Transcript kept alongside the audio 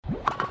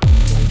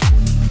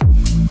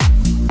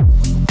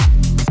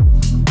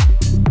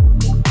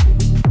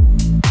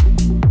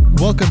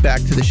Welcome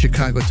back to the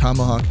Chicago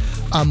Tomahawk.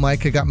 I'm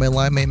Mike. I got my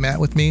line mate Matt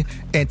with me,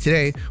 and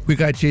today we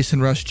got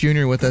Jason Rush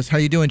Jr. with us. How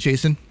you doing,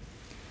 Jason?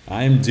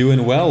 I'm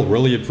doing well.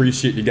 Really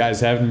appreciate you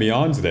guys having me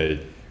on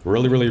today.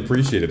 Really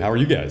appreciate it. How are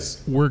you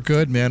guys? We're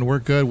good, man. We're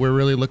good. We're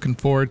really looking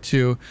forward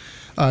to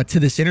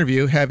this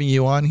interview, having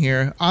you on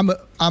here. I'm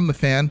a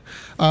fan,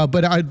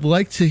 but I'd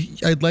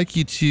like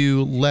you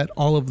to let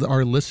all of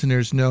our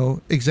listeners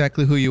know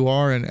exactly who you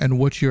are and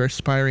what you're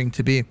aspiring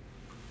to be.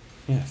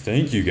 Yeah,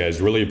 thank you guys.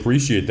 Really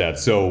appreciate that.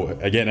 So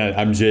again,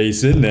 I'm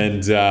Jason,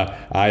 and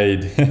I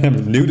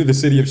am new to the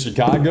city of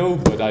Chicago,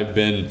 but I've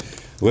been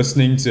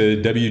listening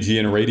to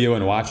WGN radio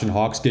and watching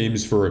Hawks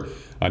games for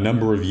a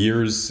number of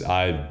years.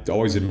 I've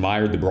always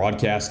admired the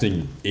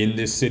broadcasting in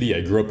this city.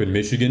 I grew up in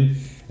Michigan,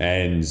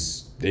 and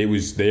it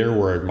was there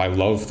where my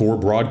love for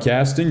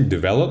broadcasting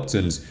developed.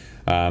 And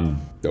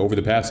over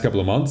the past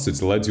couple of months,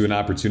 it's led to an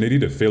opportunity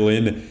to fill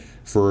in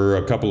for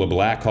a couple of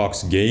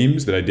Blackhawks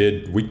games that I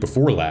did week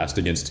before last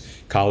against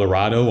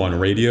Colorado on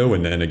radio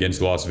and then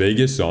against Las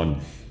Vegas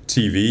on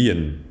TV.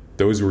 And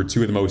those were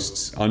two of the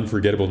most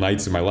unforgettable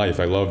nights of my life.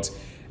 I loved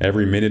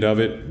every minute of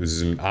it. It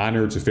was an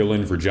honor to fill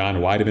in for John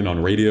Weideman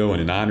on radio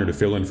and an honor to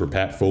fill in for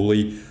Pat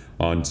Foley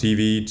on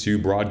TV, two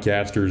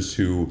broadcasters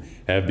who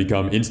have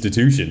become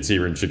institutions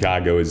here in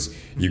Chicago, as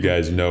you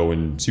guys know,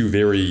 and two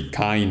very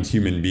kind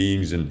human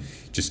beings and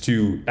just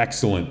two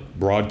excellent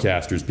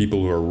broadcasters, people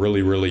who are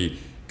really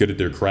good at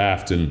their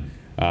craft. And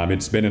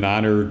it's been an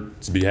honor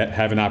to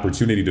have an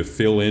opportunity to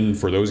fill in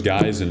for those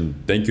guys,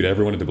 and thank you to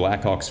everyone at the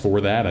Blackhawks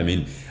for that. I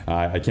mean,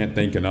 I can't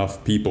thank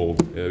enough people.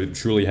 It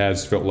truly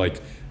has felt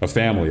like a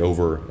family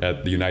over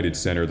at the United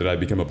Center that I've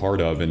become a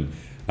part of, and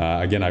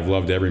again, I've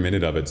loved every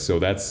minute of it. So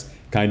that's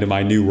kind of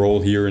my new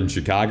role here in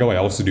Chicago. I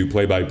also do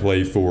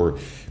play-by-play for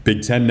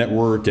Big Ten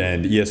Network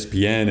and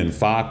ESPN and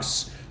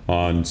Fox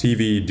on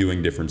TV,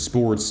 doing different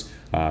sports,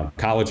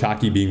 college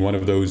hockey being one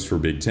of those for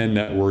Big Ten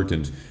Network,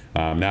 and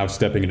now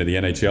stepping into the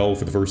NHL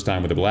for the first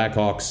time with the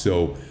Blackhawks.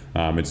 So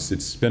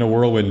it's been a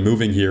whirlwind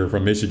moving here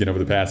from Michigan over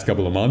the past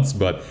couple of months,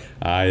 but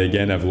I,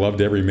 again, have loved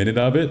every minute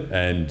of it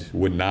and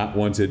would not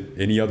want it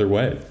any other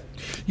way.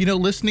 You know,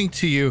 listening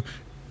to you,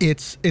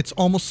 it's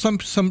almost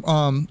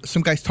some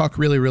guys talk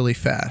really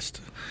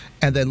fast,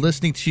 and then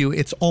listening to you,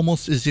 it's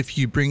almost as if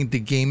you bring the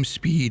game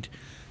speed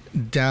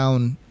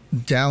down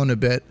a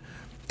bit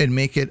and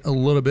make it a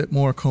little bit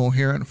more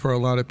coherent for a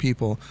lot of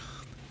people.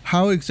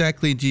 How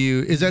exactly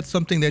is that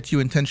something that you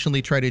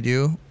intentionally try to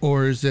do,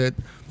 or is it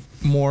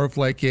more of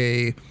like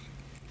you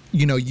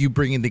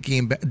bringing the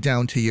game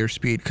down to your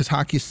speed? Because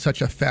hockey is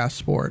such a fast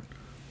sport.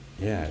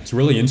 Yeah, it's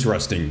really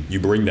interesting you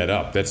bring that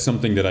up. That's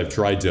something that I've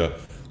tried to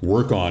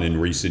work on in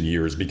recent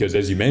years, because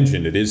as you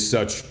mentioned, it is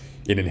such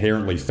an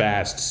inherently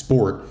fast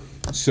sport.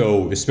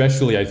 So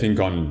especially I think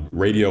on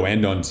radio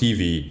and on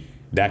TV,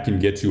 that can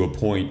get to a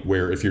point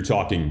where if you're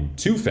talking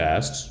too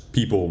fast,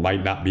 people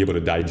might not be able to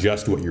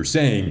digest what you're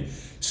saying.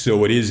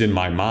 So it is in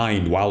my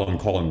mind while I'm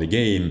calling the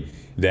game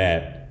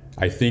that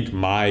I think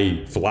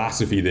my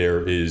philosophy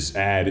there is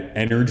add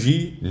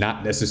energy,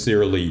 not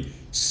necessarily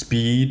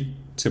speed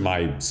to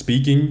my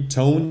speaking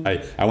tone.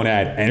 I want to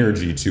add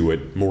energy to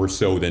it more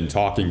so than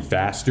talking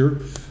faster.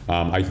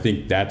 I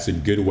think that's a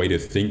good way to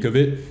think of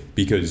it,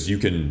 because you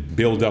can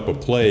build up a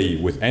play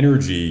with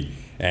energy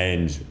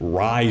and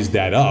rise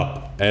that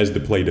up as the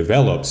play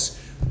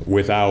develops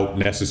without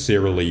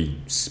necessarily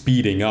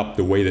speeding up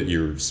the way that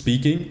you're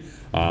speaking.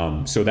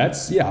 So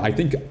that's, I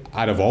think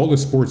out of all the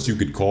sports you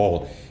could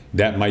call,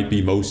 that might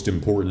be most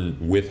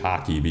important with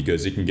hockey,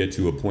 because it can get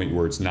to a point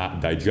where it's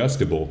not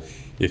digestible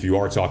if you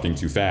are talking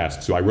too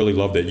fast. So I really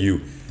love that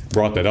you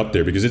brought that up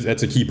there, because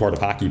that's a key part of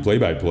hockey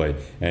play-by-play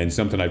and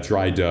something I've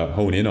tried to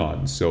hone in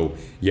on. So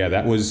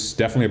that was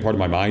definitely a part of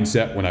my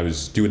mindset when I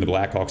was doing the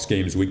Blackhawks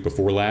games week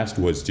before last,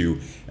 was to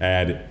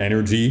add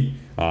energy,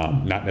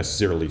 not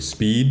necessarily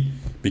speed,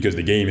 because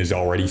the game is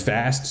already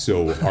fast.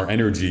 So our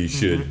energy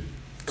should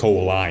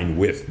co-align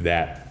with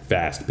that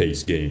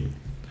fast-paced game.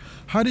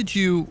 How did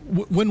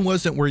when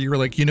was it where you were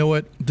like, you know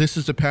what, this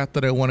is the path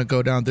that I want to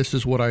go down, this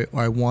is what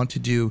I want to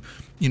do?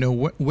 You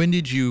know, when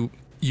did you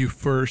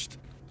first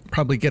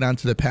probably get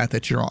onto the path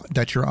that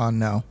you're on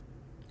now?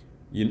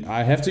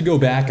 I have to go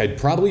back. I'd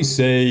probably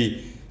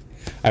say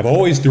I've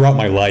always throughout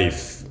my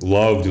life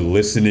loved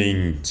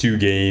listening to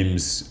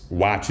games,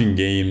 watching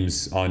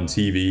games on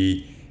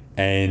TV,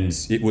 and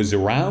it was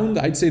around,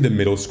 I'd say, the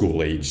middle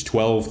school age,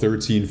 12,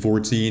 13,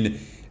 14,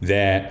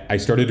 that I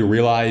started to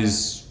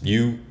realize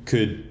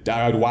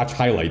I would watch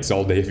highlights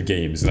all day of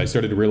games, and I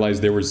started to realize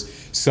there was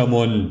a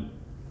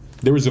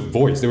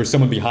voice, there was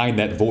someone behind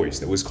that voice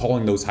that was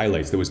calling those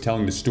highlights, that was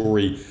telling the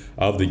story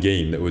of the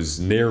game, that was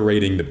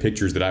narrating the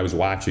pictures that I was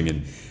watching,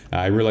 and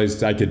I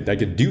realized I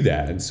could do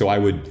that. And so I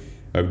would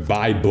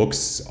buy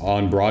books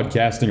on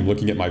broadcasting. I'm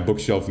looking at my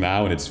bookshelf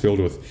now, and it's filled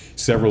with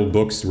several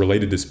books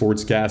related to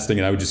sportscasting,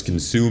 and I would just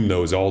consume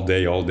those all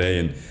day,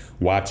 and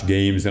watch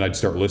games. Then I'd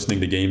start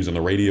listening to games on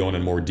the radio on a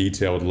more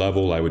detailed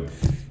level. I would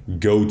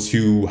go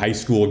to high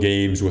school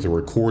games with a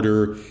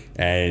recorder,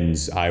 and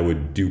I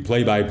would do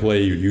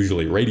play-by-play,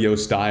 usually radio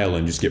style,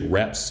 and just get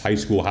reps, high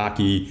school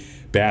hockey,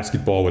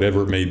 basketball,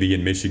 whatever it may be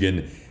in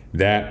Michigan.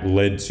 That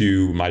led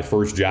to my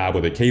first job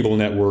with a cable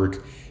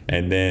network,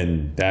 and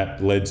then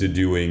that led to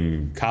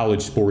doing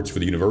college sports for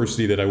the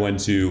university that I went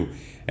to.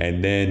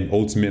 And then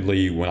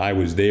ultimately, when I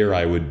was there,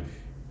 I would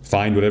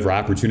find whatever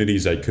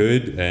opportunities I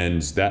could,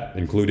 and that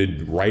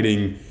included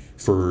writing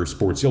for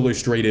Sports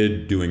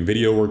Illustrated, doing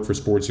video work for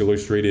Sports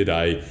Illustrated.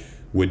 I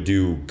would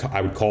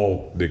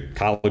call the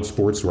college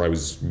sports where I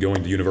was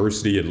going to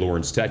university at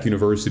Lawrence Tech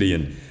University,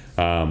 and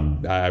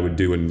I would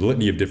do a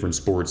litany of different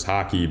sports: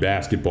 hockey,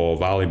 basketball,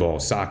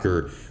 volleyball,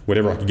 soccer,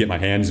 whatever I could get my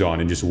hands on,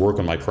 and just work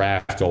on my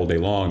craft all day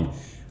long.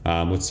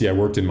 I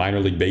worked in minor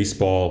league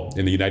baseball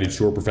in the United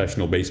Shore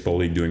Professional Baseball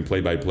League, doing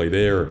play-by-play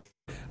there.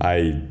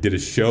 I did a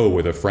show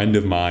with a friend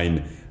of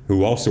mine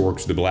who also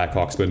works for the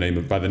Blackhawks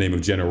by the name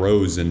of Jenna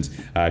Rose, and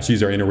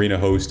she's our in-arena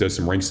host, does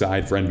some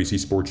ringside for NBC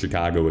Sports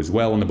Chicago as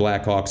well in the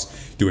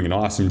Blackhawks, doing an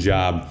awesome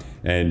job.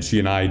 And she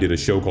and I did a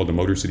show called the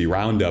Motor City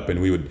Roundup,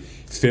 and we would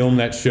film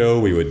that show,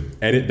 we would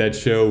edit that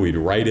show, we'd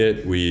write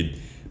it,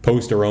 we'd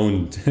post our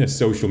own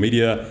social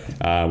media.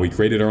 We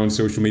created our own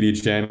social media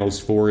channels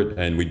for it,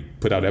 and we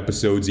put out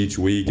episodes each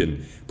week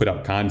and put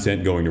out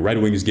content going to Red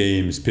Wings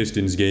games,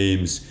 Pistons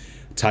games,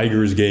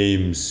 Tigers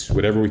games,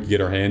 whatever we could get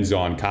our hands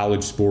on,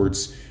 college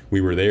sports.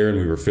 We were there and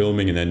we were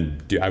filming, and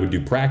then I would do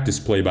practice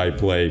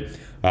play-by-play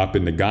up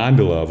in the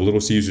gondola of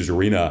Little Caesars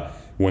Arena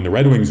when the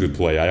Red Wings would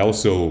play. I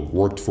also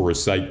worked for a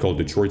site called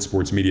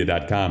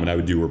DetroitSportsMedia.com, and I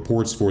would do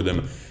reports for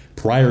them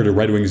prior to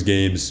Red Wings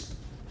games.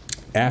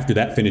 After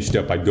that finished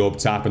up, I'd go up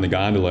top in the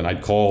gondola and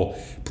I'd call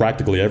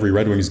practically every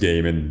Red Wings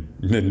game, and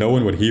no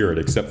one would hear it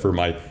except for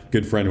my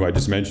good friend who I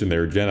just mentioned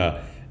there,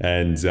 Jenna.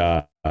 And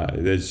that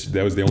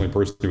was the only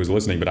person who was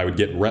listening, but I would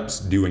get reps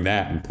doing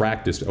that and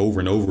practice over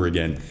and over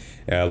again,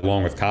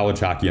 along with college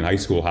hockey and high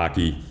school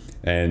hockey.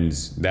 And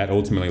that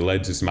ultimately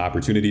led to some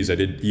opportunities. I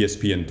did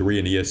ESPN3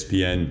 and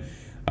ESPN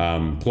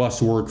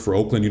Plus work for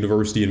Oakland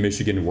University in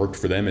Michigan, worked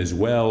for them as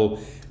well.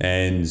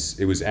 And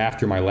it was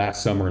after my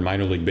last summer in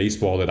minor league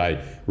baseball that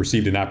I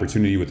received an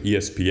opportunity with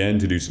ESPN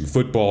to do some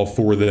football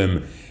for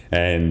them.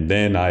 And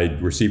then I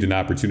received an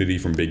opportunity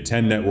from Big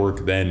Ten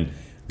Network. Then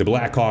the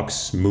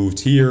Blackhawks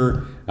moved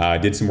here,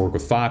 did some work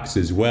with Fox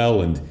as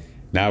well. And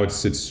now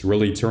it's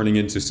really turning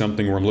into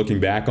something where I'm looking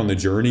back on the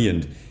journey,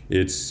 and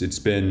it's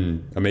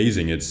been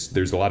amazing.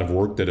 There's a lot of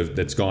work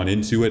that's gone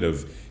into it,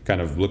 of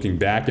kind of looking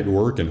back at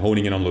work and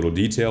honing in on little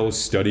details,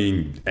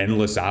 studying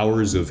endless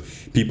hours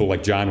of people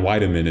like John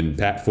Weideman and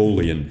Pat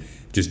Foley, and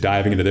just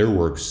diving into their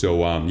work.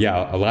 So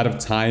a lot of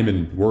time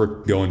and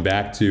work going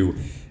back to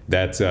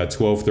that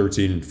 12,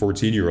 13,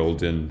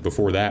 14-year-old, and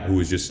before that, who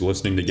was just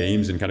listening to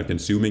games and kind of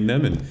consuming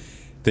them and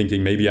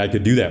thinking maybe I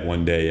could do that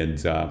one day.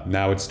 And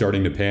now it's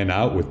starting to pan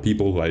out with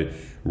people who I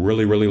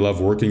really, really love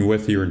working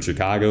with here in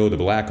Chicago, the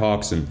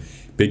Blackhawks and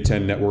Big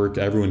Ten Network.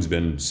 Everyone's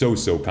been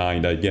so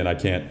kind. Again, I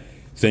can't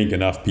thank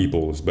enough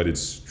people, but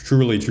it's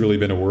truly, truly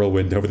been a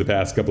whirlwind over the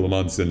past couple of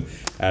months. And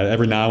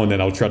every now and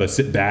then I'll try to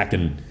sit back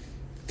and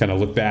kind of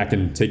look back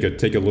and take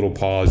a little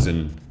pause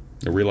and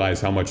realize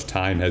how much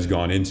time has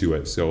gone into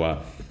it.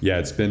 So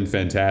it's been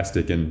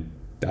fantastic. And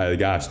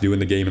doing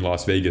the game in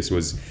Las Vegas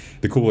was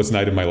the coolest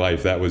night of my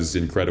life. That was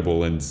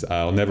incredible, and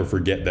I'll never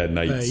forget that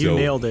night. You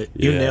nailed it.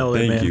 You nailed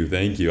it, man.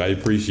 Thank you. I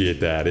appreciate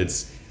that.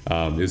 It's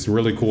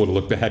really cool to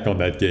look back on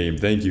that game.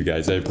 Thank you,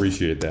 guys. I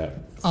appreciate that.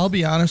 I'll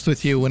be honest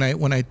with you. When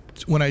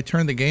I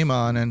turned the game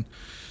on, and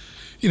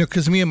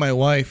because me and my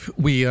wife,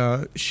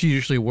 she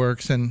usually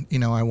works, and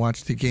I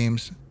watch the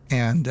games,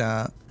 and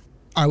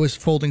I was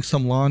folding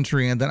some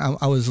laundry, and then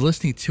I was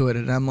listening to it,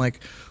 and I'm like,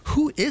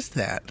 who is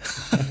that?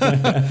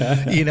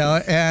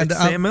 And it's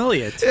Sam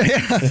Elliott.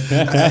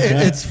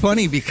 It's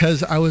funny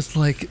because I was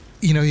like,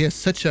 you have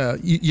such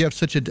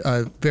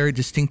a very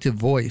distinctive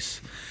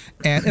voice.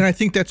 And I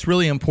think that's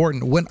really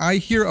important. When I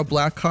hear a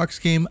Blackhawks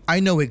game, I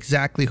know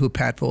exactly who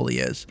Pat Foley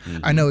is. Mm-hmm.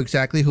 I know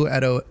exactly who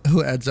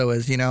Edzo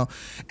is,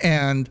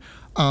 and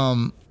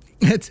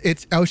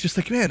I was just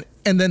like, man.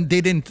 And then they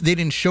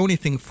didn't show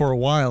anything for a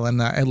while,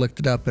 and I looked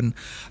it up and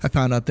I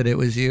found out that it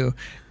was you.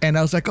 And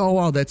I was like, oh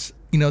wow, that's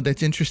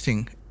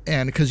interesting.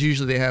 And because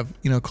usually they have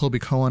Colby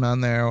Cohen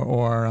on there,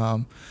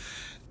 or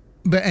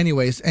but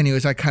anyways,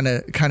 I kind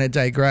of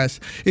digress.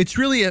 It's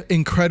really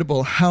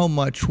incredible how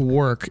much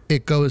work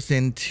it goes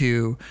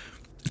into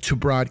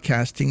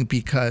broadcasting,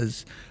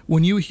 because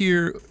when you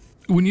hear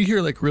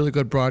like really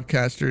good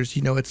broadcasters,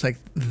 it's like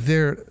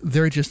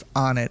they're just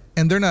on it,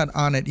 and they're not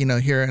on it,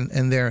 here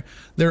and there.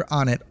 They're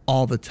on it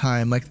all the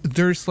time. Like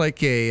there's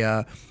like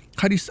a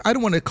I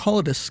don't want to call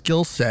it a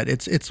skill set.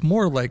 It's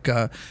more like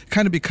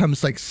kind of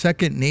becomes like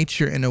second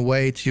nature in a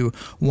way to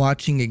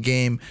watching a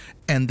game,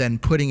 and then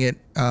putting it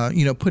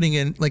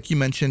in, like you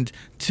mentioned,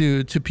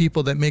 to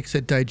people that makes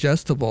it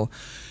digestible.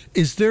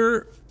 Is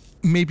there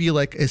maybe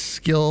like a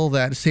skill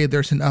that, say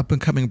there's an up and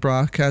coming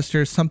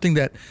broadcaster, something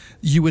that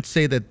you would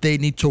say that they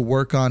need to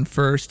work on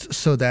first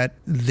so that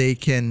they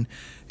can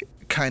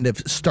kind of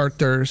start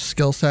their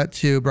skill set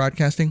to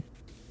broadcasting?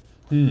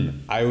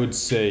 I would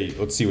say,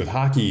 let's see, with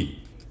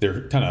hockey, there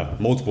are kind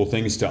of multiple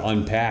things to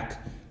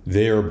unpack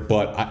there.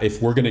 But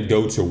if we're going to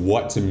go to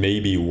what to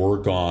maybe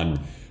work on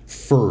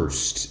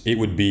first, it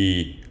would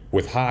be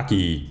with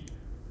hockey.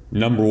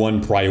 Number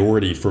one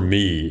priority for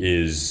me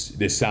is,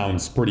 this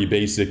sounds pretty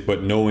basic,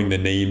 but knowing the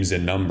names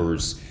and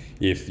numbers.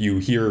 If you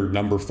hear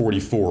number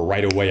 44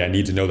 right away, I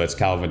need to know that's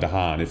Calvin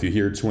DeHaan. If you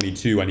hear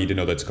 22, I need to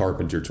know that's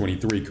Carpenter.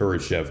 23,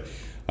 Kurashev.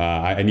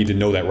 I need to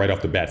know that right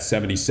off the bat.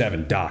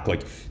 77, Doc.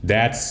 Like,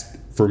 that's,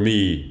 for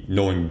me,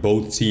 knowing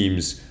both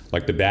teams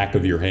like the back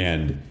of your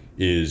hand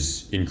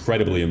is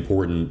incredibly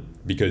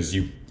important, because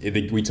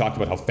we talked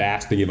about how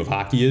fast the game of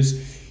hockey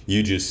is.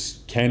 You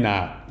just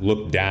cannot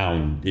look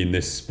down in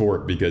this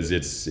sport because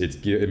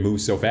it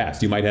moves so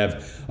fast. You might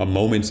have a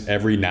moment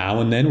every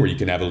now and then where you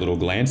can have a little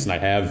glance, and I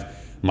have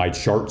my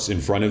charts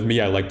in front of me.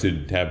 I like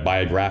to have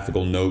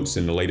biographical notes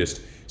and the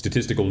latest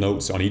statistical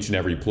notes on each and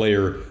every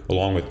player,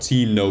 along with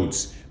team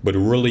notes, but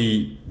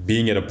really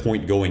being at a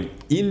point going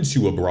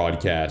into a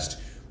broadcast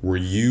where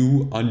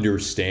you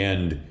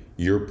understand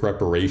your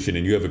preparation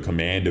and you have a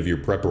command of your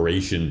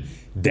preparation.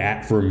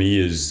 That for me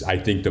is, I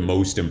think, the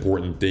most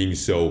important thing.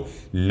 So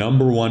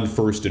number one,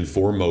 first and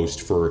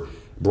foremost, for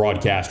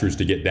broadcasters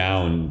to get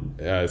down,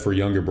 for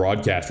younger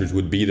broadcasters,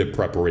 would be the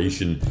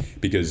preparation,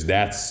 because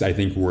that's, I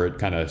think, where it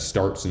kind of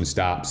starts and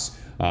stops.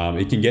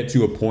 It can get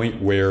to a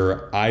point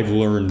where I've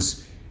learned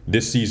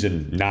this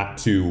season not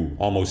to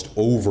almost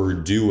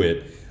overdo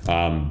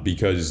it,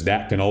 because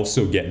that can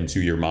also get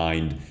into your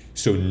mind.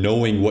 So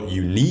knowing what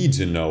you need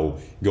to know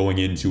going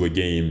into a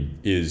game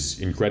is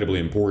incredibly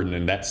important,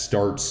 and that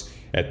starts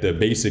at the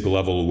basic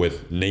level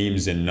with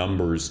names and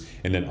numbers,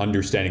 and then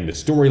understanding the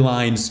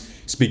storylines,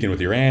 speaking with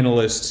your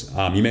analysts.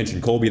 You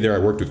mentioned Colby there. I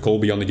worked with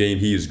Colby on the game.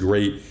 He is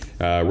great,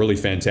 really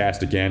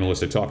fantastic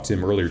analyst. I talked to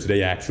him earlier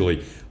today,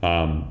 actually,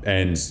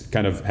 and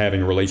kind of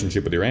having a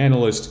relationship with your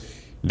analyst,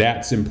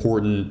 that's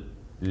important.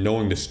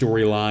 Knowing the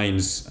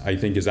storylines, I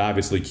think, is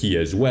obviously key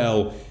as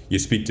well. You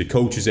speak to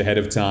coaches ahead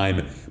of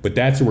time, but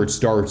that's where it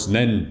starts. And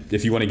then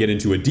if you want to get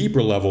into a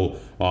deeper level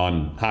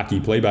on hockey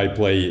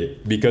play-by-play,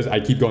 because I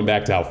keep going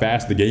back to how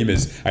fast the game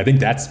is, I think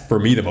that's, for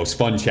me, the most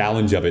fun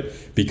challenge of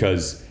it,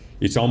 because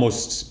it's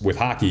almost, with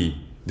hockey,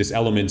 this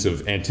element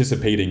of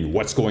anticipating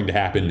what's going to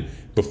happen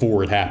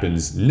before it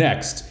happens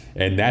next.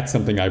 And that's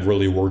something I've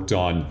really worked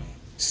on,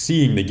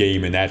 seeing the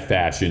game in that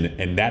fashion,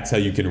 and that's how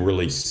you can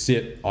really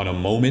sit on a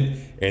moment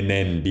and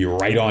then be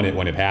right on it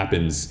when it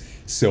happens.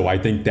 So I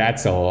think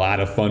that's a lot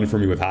of fun for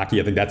me with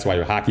hockey. I think that's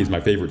why hockey is my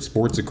favorite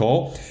sport to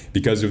call,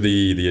 because of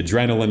the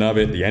adrenaline of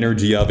it, the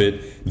energy of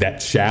it, that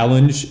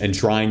challenge, and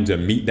trying to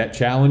meet that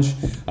challenge.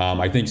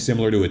 I think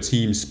similar to a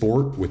team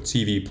sport with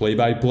TV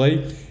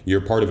play-by-play,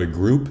 you're part of a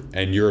group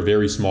and you're a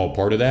very small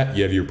part of that.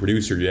 You have your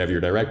producer, you have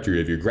your director, you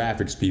have your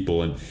graphics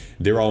people, and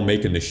they're all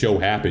making the show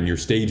happen, your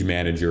stage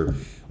manager.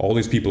 All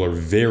these people are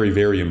very,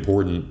 very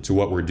important to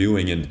what we're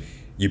doing, and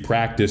you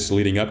practice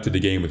leading up to the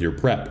game with your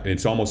prep. And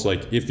it's almost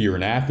like, if you're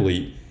an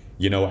athlete,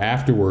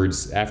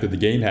 afterwards, after the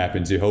game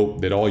happens, you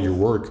hope that all your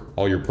work,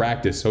 all your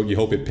practice, you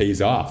hope it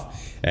pays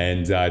off.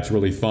 And it's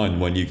really fun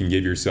when you can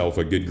give yourself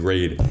a good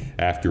grade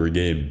after a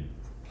game.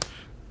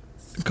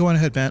 Go on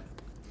ahead, Matt.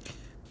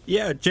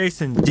 Yeah,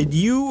 Jason, did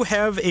you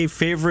have a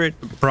favorite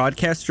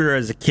broadcaster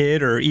as a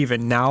kid, or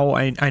even now?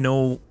 I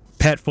know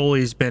Pat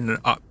Foley's been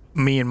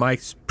me and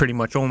Mike's pretty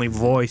much only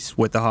voice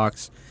with the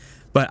Hawks.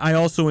 But I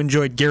also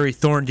enjoyed Gary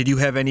Thorne. Did you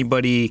have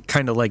anybody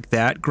kind of like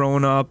that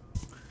growing up?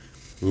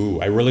 Ooh,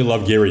 I really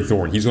love Gary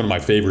Thorne. He's one of my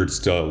favorites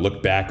to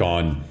look back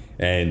on.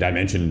 And I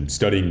mentioned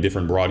studying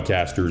different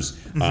broadcasters.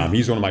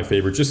 He's one of my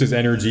favorites. Just his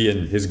energy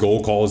and his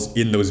goal calls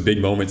in those big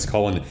moments,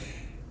 calling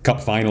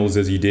Cup finals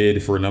as he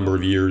did for a number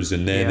of years.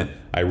 And then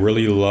I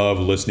really love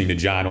listening to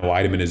John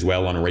Weideman as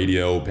well on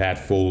radio, Pat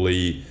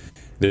Foley.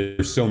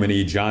 There's so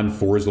many. John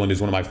Forsland is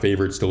one of my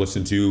favorites to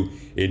listen to.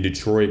 In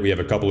Detroit, we have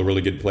a couple of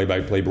really good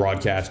play-by-play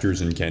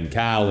broadcasters, and Ken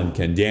Kal and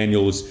Ken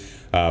Daniels.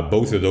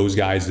 Both of those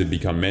guys have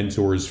become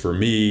mentors for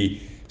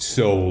me.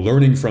 So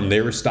learning from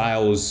their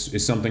styles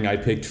is something I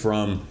picked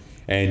from.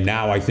 And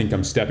now I think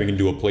I'm stepping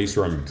into a place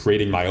where I'm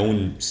creating my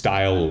own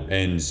style.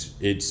 And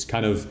it's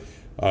kind of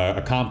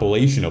a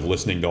compilation of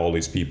listening to all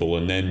these people.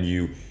 And then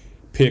you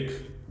pick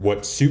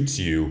what suits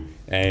you.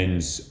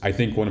 And I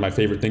think one of my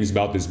favorite things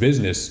about this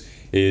business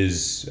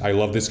is I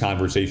love this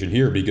conversation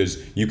here,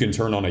 because you can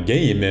turn on a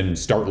game and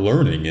start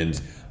learning, and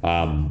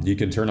you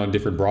can turn on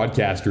different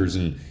broadcasters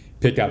and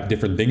pick out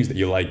different things that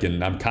you like.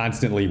 And I'm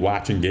constantly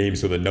watching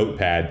games with a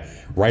notepad,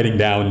 writing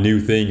down new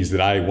things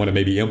that I want to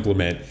maybe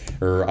implement,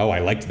 or, I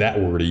liked that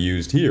word he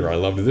used here, I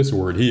loved this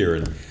word here,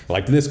 and I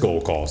liked this goal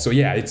call. So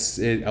yeah, it's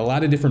a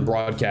lot of different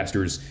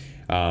broadcasters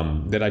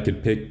that I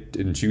could pick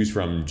and choose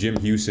from. Jim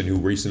Houston, who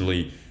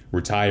recently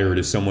retired,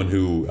 as someone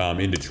who,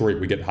 in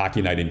Detroit, we get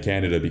Hockey Night in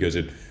Canada because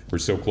we're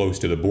so close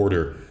to the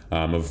border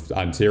of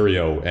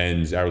Ontario,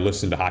 and I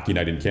listen to Hockey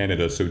Night in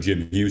Canada. So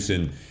Jim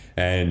Houston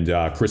and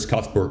Chris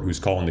Cuthbert, who's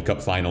calling the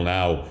Cup final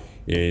now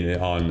in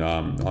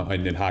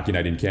Hockey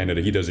Night in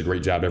Canada, he does a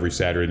great job every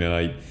Saturday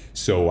night.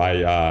 So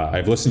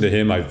I've listened to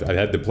him. I've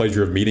had the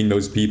pleasure of meeting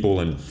those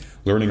people and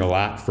learning a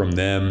lot from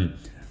them.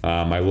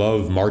 I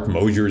love Mark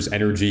Mosier's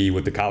energy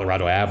with the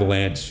Colorado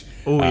Avalanche.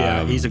 Oh,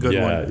 yeah, he's a good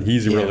yeah, one.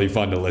 He's Yeah. really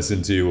fun to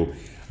listen to.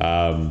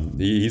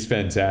 He's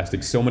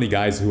fantastic. So many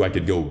guys who I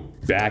could go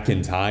back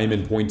in time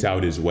and point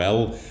out as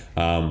well.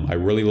 I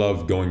really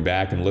love going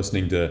back and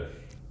listening to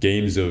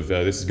games of,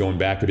 this is going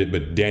back a bit,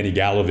 but Danny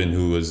Gallivan,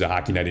 who was a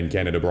Hockey Night in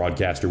Canada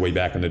broadcaster way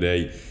back in the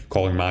day,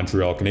 calling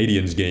Montreal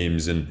Canadiens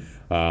games, and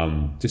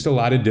just a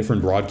lot of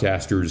different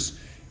broadcasters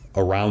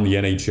around the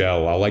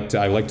NHL.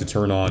 I like to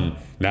turn on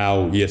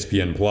now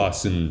ESPN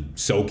Plus and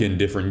soak in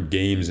different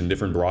games and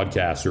different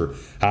broadcasts, or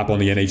hop on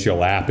the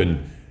NHL app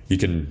and you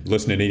can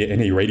listen to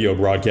any radio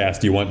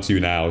broadcast you want to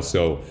now.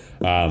 So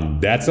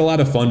that's a lot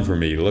of fun for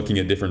me, looking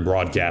at different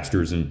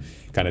broadcasters and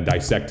kind of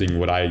dissecting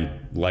what I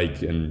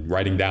like and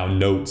writing down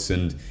notes.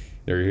 And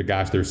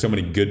there's so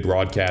many good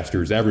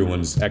broadcasters.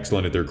 Everyone's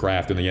excellent at their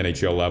craft in the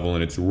NHL level,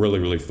 and it's really,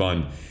 really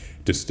fun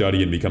to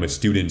study and become a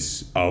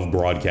student of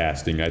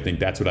broadcasting. I think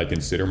that's what I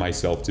consider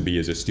myself to be,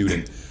 as a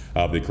student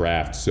of the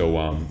craft.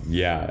 So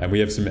yeah, and we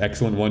have some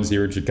excellent ones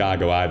here in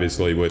Chicago,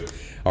 obviously,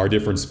 with our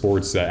different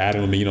sports.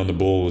 Adam Amin on the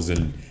Bulls,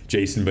 and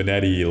Jason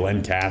Benetti,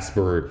 Len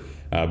Casper,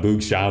 Boog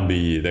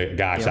Shambi.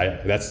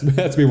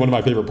 That's been one of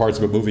my favorite parts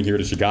about moving here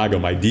to Chicago.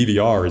 My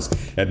DVR is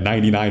at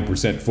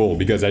 99% full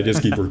because I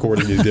just keep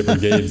recording these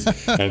different games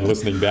and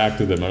listening back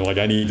to them. I'm like,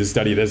 I need to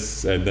study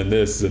this and then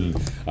this, and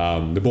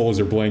the Bulls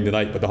are playing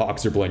tonight, but the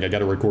Hawks are playing. I got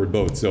to record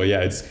both. So yeah,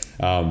 it's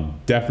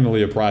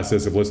definitely a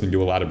process of listening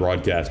to a lot of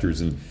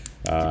broadcasters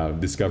and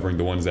discovering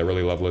the ones I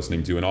really love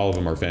listening to, and all of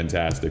them are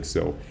fantastic.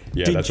 So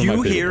yeah, that's one of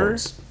my favorite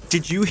parts.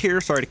 Did you hear?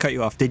 Sorry to cut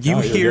you off. Did you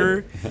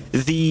hear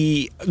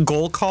the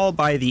goal call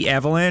by the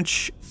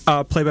Avalanche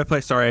play-by-play?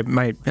 Sorry,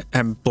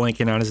 I'm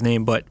blanking on his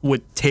name, but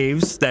with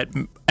Taves, that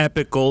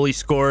epic goal he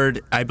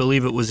scored. I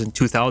believe it was in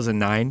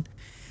 2009.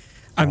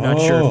 I'm not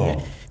sure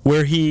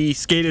where he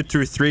skated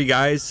through three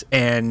guys,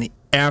 and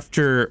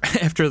after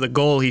the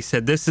goal, he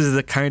said, "This is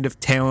the kind of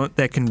talent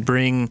that can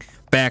bring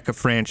back a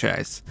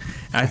franchise."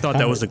 I thought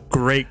that was a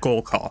great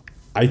goal call.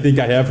 I think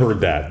I have heard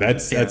that.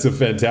 That's a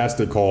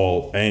fantastic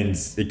call, and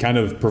it kind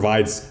of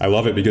provides. I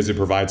love it because it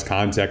provides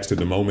context to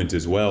the moment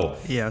as well.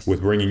 Yes.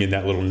 With bringing in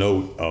that little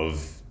note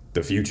of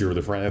the future of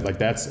the franchise,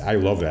 like I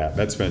love that.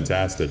 That's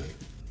fantastic.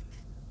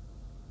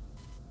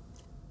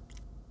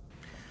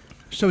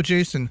 So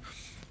Jason,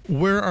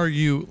 where are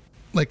you,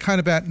 like, kind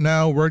of at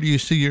now? Where do you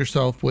see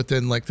yourself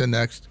within, like, the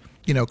next,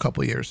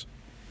 couple of years?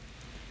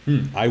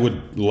 I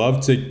would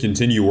love to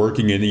continue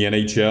working in the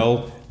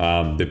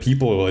NHL. The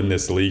people in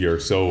this league are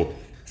so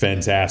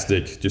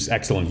fantastic, just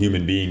excellent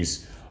human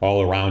beings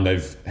all around.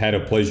 I've had a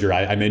pleasure.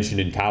 I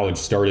mentioned in college,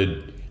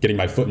 started getting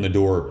my foot in the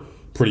door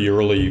pretty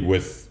early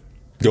with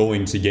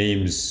going to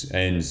games,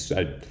 and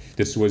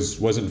this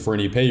wasn't for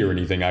any pay or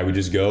anything. I would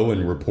just go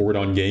and report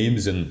on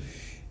games and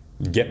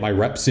get my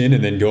reps in,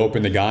 and then go up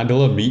in the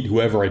gondola, meet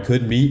whoever I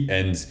could meet,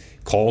 and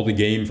call the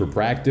game for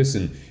practice,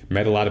 and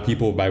met a lot of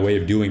people by way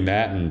of doing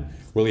that, and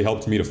really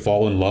helped me to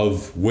fall in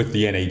love with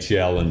the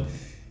NHL. And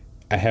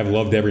I have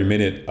loved every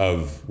minute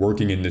of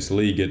working in this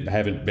league. I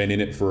haven't been in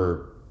it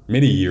for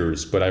many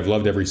years, but I've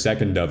loved every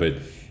second of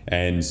it.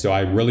 And so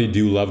I really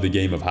do love the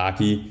game of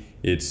hockey.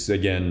 It's,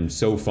 again,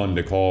 so fun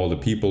to call. The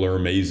people are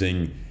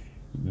amazing.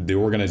 The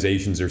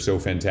organizations are so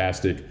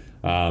fantastic.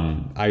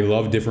 I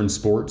love different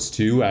sports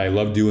too. I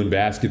love doing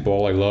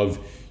basketball. I love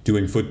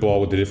doing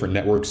football with the different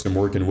networks I'm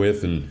working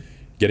with, and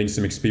getting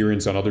some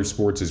experience on other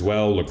sports as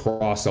well.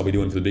 Lacrosse, I'll be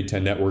doing for the Big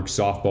Ten Network.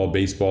 Softball,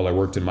 baseball, I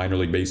worked in minor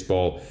league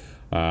baseball.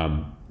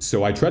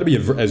 So I try to be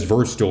as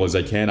versatile as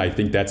I can. I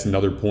think that's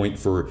another point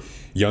for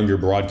younger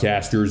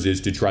broadcasters,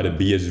 is to try to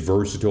be as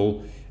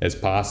versatile as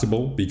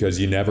possible, because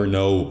you never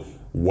know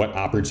what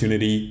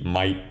opportunity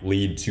might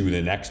lead to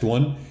the next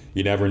one.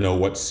 You never know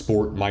what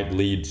sport might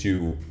lead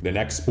to the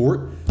next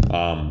sport.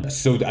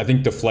 So I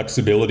think the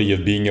flexibility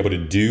of being able to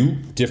do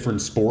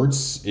different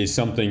sports is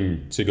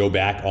something to go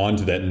back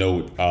onto that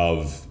note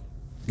of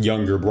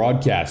younger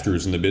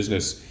broadcasters in the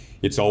business.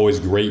 It's always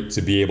great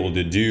to be able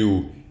to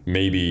do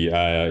maybe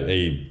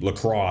a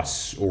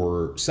lacrosse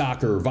or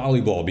soccer,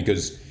 volleyball,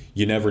 because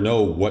you never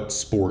know what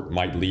sport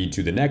might lead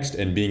to the next,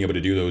 and being able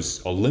to do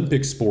those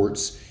Olympic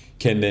sports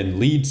can then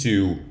lead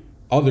to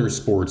other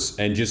sports,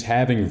 and just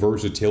having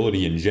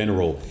versatility in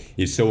general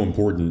is so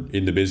important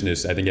in the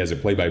business, I think, as a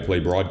play-by-play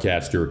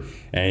broadcaster.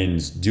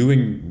 And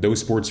doing those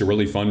sports are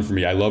really fun for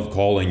me. I love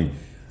calling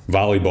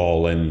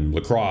volleyball and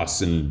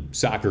lacrosse and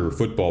soccer,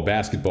 football,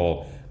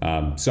 basketball,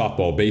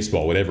 softball,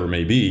 baseball, whatever it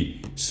may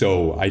be.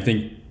 So I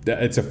think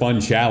that it's a fun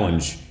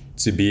challenge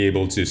to be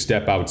able to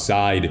step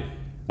outside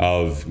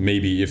of,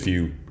 maybe if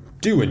you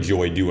do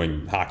enjoy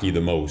doing hockey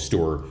the most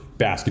or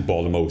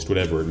basketball the most,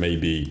 whatever it may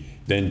be,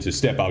 then to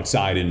step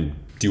outside and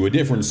do a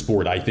different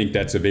sport. I think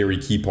that's a very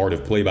key part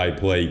of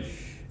play-by-play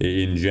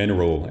in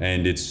general,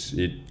 and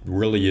it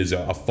really is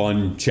a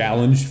fun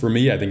challenge for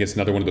me. I think it's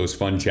another one of those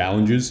fun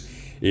challenges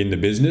in the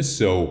business.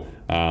 So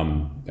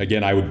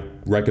again, I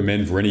would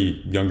recommend for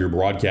any younger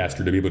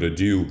broadcaster to be able to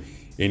do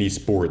any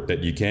sport that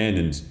you can,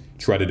 and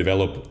try to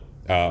develop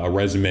a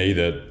resume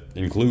that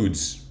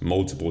includes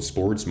multiple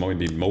sports,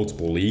 maybe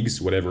multiple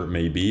leagues, whatever it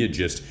may be. It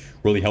just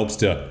really helps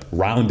to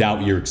round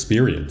out your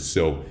experience.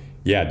 So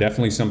yeah,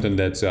 definitely something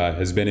that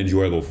has been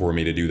enjoyable for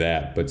me to do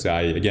that. But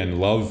I, again,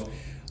 love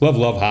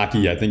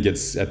hockey. I think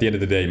it's, at the end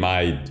of the day,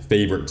 my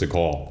favorite to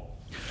call.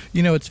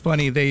 You know, it's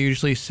funny. They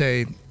usually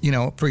say, you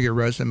know, for your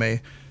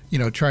resume, you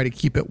know, try to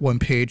keep it one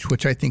page,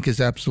 which I think is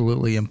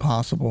absolutely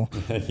impossible.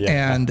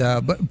 Yeah. And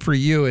but for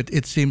you,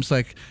 it seems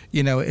like,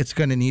 you know, it's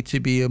going to need to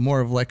be more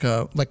of like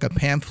a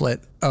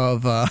pamphlet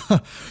of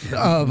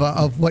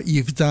of what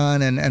you've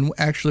done and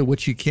actually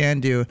what you can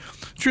do.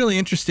 It's really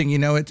interesting. You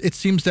know, it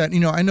seems that, you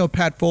know, I know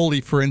Pat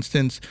Foley, for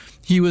instance,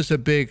 he was a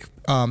big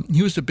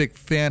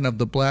fan of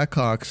the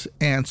Blackhawks,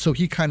 and so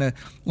he kind of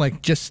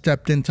like just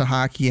stepped into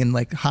hockey, and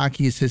like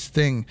hockey is his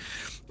thing.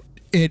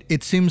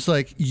 It seems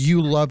like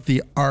you love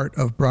the art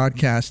of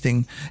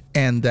broadcasting,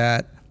 and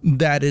that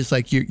is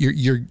like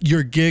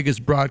your gig is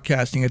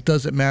broadcasting. It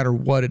doesn't matter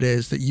what it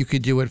is, that you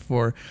could do it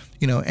for,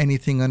 you know,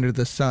 anything under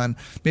the sun.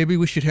 Maybe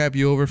we should have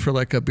you over for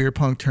like a beer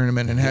pong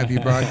tournament and have you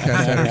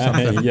broadcast that or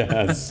something.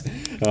 Yes.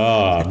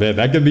 Oh man,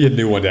 that could be a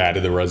new one to add to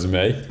the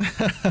resume.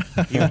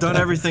 You've done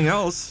everything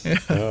else.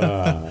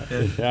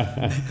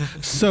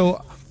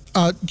 So,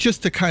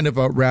 just to kind of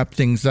wrap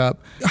things up,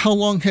 how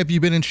long have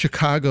you been in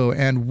Chicago,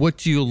 and what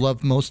do you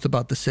love most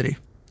about the city?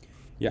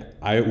 Yeah,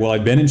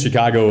 I've been in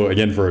Chicago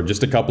again for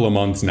just a couple of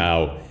months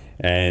now,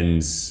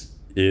 and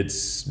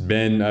it's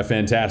been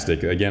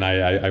fantastic. Again,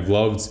 I've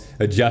loved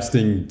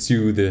adjusting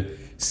to the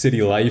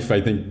city life.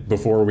 I think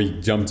before we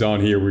jumped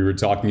on here, we were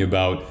talking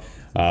about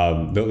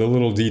the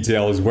little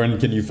details. When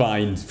can you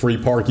find free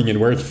parking, and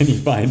where can you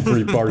find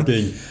free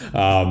parking?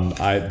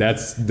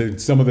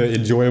 That's some of the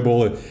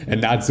enjoyable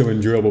and not so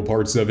enjoyable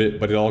parts of it,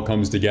 but it all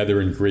comes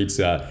together and creates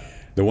the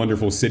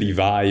wonderful city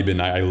vibe,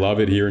 and I love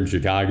it here in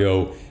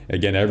Chicago.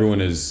 Again,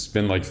 everyone has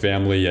been like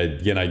family.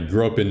 I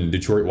grew up in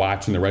Detroit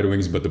watching the Red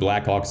Wings, but the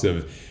Blackhawks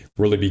have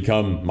really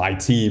become my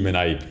team, and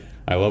I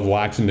love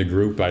watching the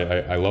group.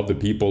 I love the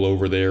people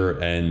over there,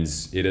 and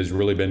it has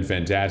really been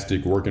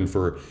fantastic working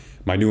for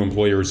my new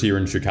employers here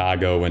in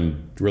Chicago,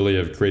 and really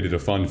have created a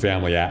fun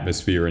family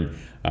atmosphere. And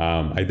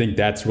I think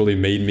that's really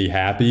made me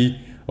happy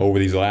over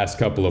these last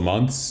couple of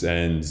months,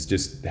 and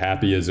just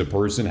happy as a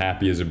person,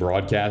 happy as a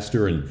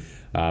broadcaster. And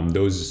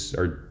those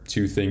are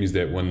two things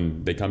that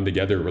when they come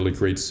together, it really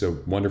creates a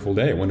wonderful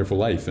day, a wonderful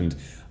life. And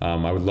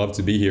I would love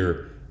to be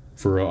here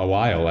for a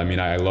while. I mean,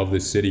 I love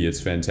this city.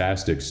 It's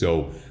fantastic.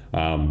 So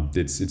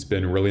it's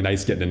been really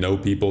nice getting to know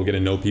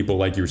people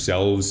like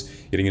yourselves,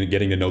 getting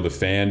to know the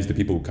fans, the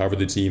people who cover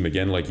the team,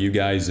 again, like you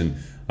guys. And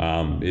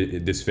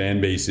this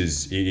fan base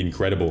is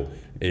incredible.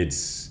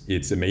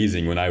 It's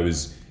amazing. When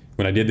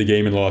I did the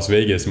game in Las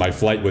Vegas, my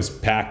flight was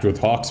packed with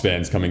Hawks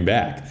fans coming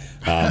back.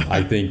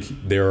 I think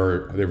there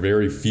are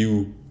very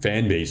few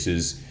fan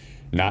bases,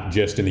 not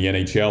just in the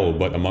NHL,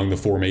 but among the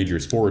four major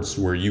sports,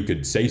 where you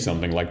could say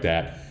something like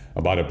that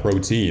about a pro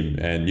team,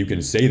 and you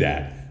can say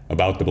that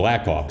about the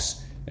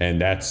Blackhawks. And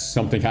that's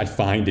something I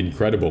find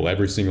incredible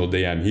every single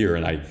day I'm here.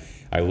 And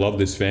I love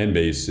this fan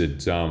base.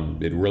 It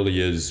really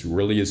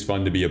is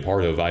fun to be a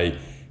part of. I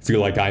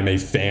feel like I'm a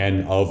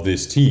fan of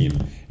this team,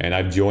 and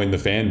I've joined the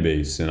fan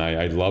base, and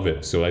I love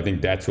it. So I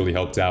think that's really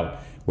helped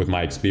out with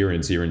my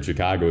experience here in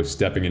Chicago,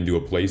 stepping into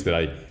a place that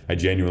I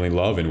genuinely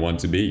love and want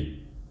to be.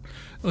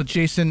 Well,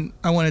 Jason,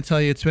 I want to tell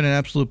you it's been an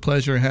absolute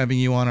pleasure having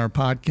you on our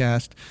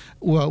podcast.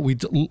 Well,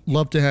 we'd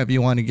love to have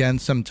you on again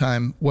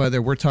sometime,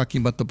 whether we're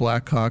talking about the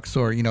Blackhawks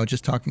or, you know,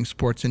 just talking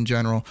sports in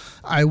general.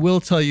 I will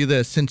tell you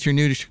this, since you're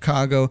new to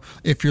Chicago,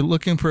 if you're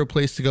looking for a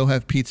place to go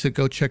have pizza,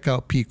 go check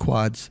out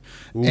Pequod's.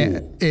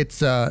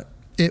 It'll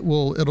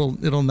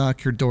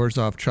knock your doors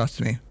off,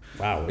 trust me.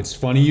 Wow, it's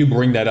funny you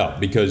bring that up,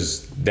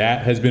 because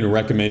that has been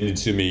recommended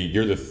to me.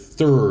 You're the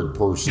third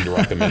person to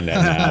recommend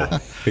that now,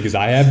 because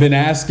I have been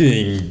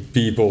asking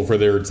people for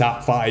their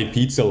top 5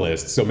 pizza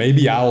lists. So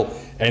maybe I'll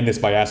end this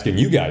by asking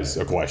you guys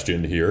a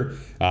question here.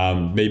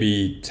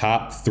 Maybe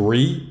top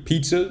 3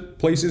 pizza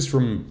places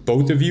from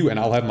both of you, and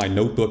I'll have my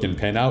notebook and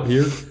pen out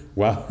here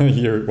while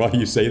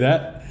you say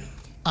that.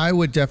 I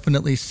would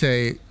definitely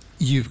say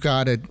you've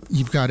got to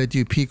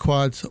do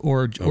Pequod's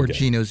or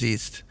Gino's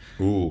East.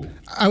 Ooh.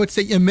 I would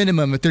say a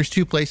minimum, if there's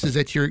 2 places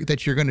that you're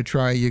going to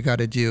try, you got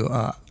to do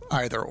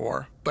either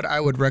or. But I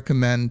would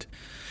recommend.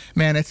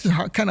 Man, it's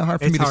kind of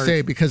hard for me to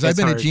say, because I've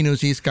been a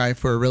Gino's East guy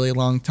for a really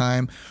long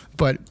time.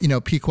 But you know,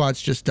 Pequod's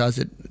just does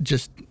it.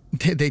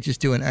 They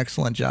just do an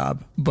excellent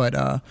job.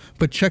 But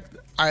check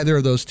either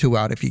of those 2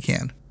 out if you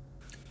can.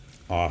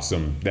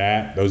 Awesome.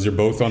 Those are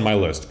both on my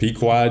list.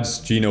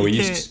 Pequod's, Gino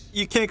East.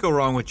 You can't go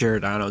wrong with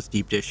Giordano's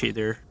deep dish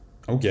either.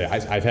 Okay,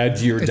 I've had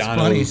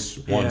Giordano's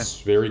once.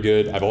 Yeah. Very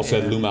good. I've also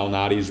had Lou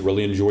Malnati's.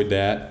 Really enjoyed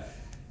that.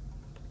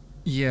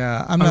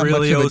 Yeah, I'm not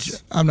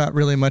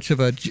really much of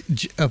a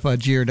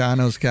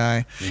Giordano's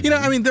guy. Mm-hmm. You know,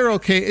 I mean, they're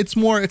okay.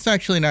 It's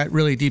actually not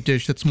really deep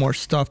dish. It's more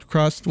stuffed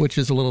crust, which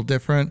is a little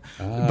different.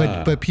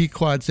 But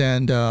Pequod's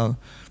and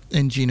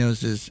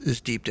Gino's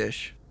is deep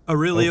dish.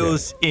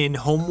 Aurelio's in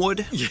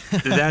Homewood.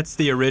 That's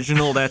the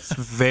original. That's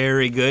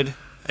very good.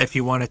 If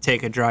you want to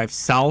take a drive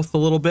south a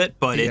little bit,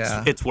 but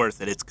it's worth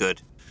it. It's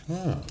good.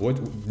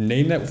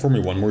 Name that for me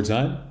one more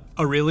time.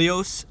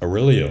 Aurelios.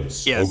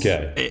 Aurelios. Yes.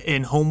 Okay.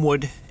 In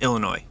Homewood,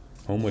 Illinois.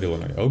 Homewood,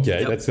 Illinois.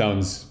 Okay, Yep. that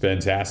sounds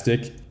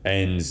fantastic.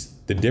 And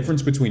the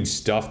difference between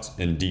stuffed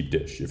and deep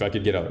dish, if I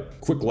could get a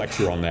quick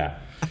lecture on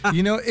that.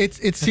 You know,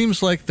 it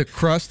seems like the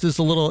crust is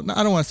a little.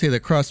 I don't want to say the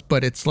crust,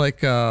 but it's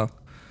like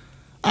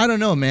I don't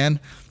know, man.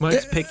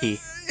 Mike's picky.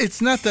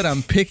 It's not that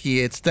I'm picky.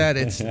 It's that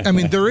it's. I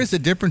mean, there is a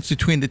difference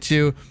between the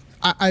two.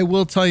 I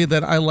will tell you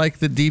that I like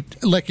the deep.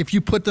 Like if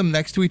you put them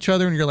next to each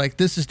other and you're like,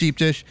 this is deep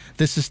dish,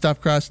 this is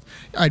stuffed crust,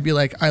 I'd be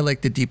like, I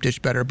like the deep dish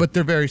better. But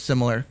they're very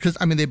similar because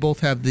I mean they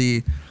both have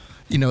the,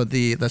 you know,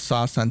 the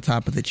sauce on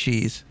top of the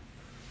cheese.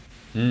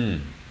 I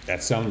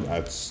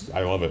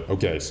love it.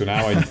 Okay, so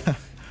now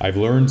I've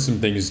learned some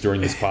things during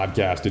this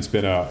podcast. It's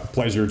been a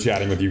pleasure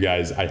chatting with you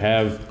guys. I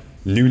have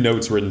new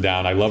notes written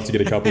down. I love to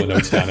get a couple of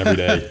notes down every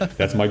day.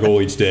 That's my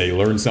goal each day.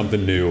 Learn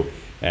something new.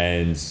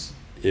 And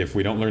if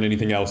we don't learn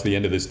anything else at the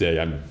end of this day,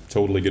 I'm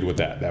totally good with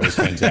that. That was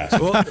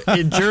fantastic. Well,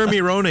 Jeremy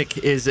Roenick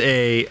is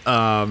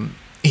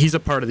he's a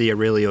part of the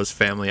Aurelios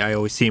family. I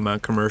always see him on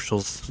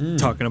commercials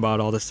talking about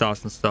all the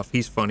sauce and stuff.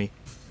 He's funny.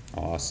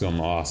 Awesome.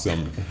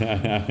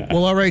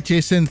 Well, all right,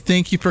 Jason,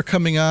 thank you for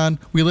coming on.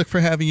 We look for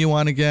having you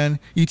on again.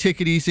 You take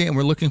it easy, and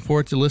we're looking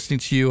forward to listening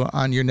to you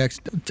on your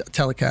next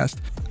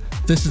telecast.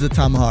 This is the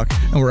Tomahawk,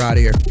 and we're out of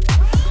here.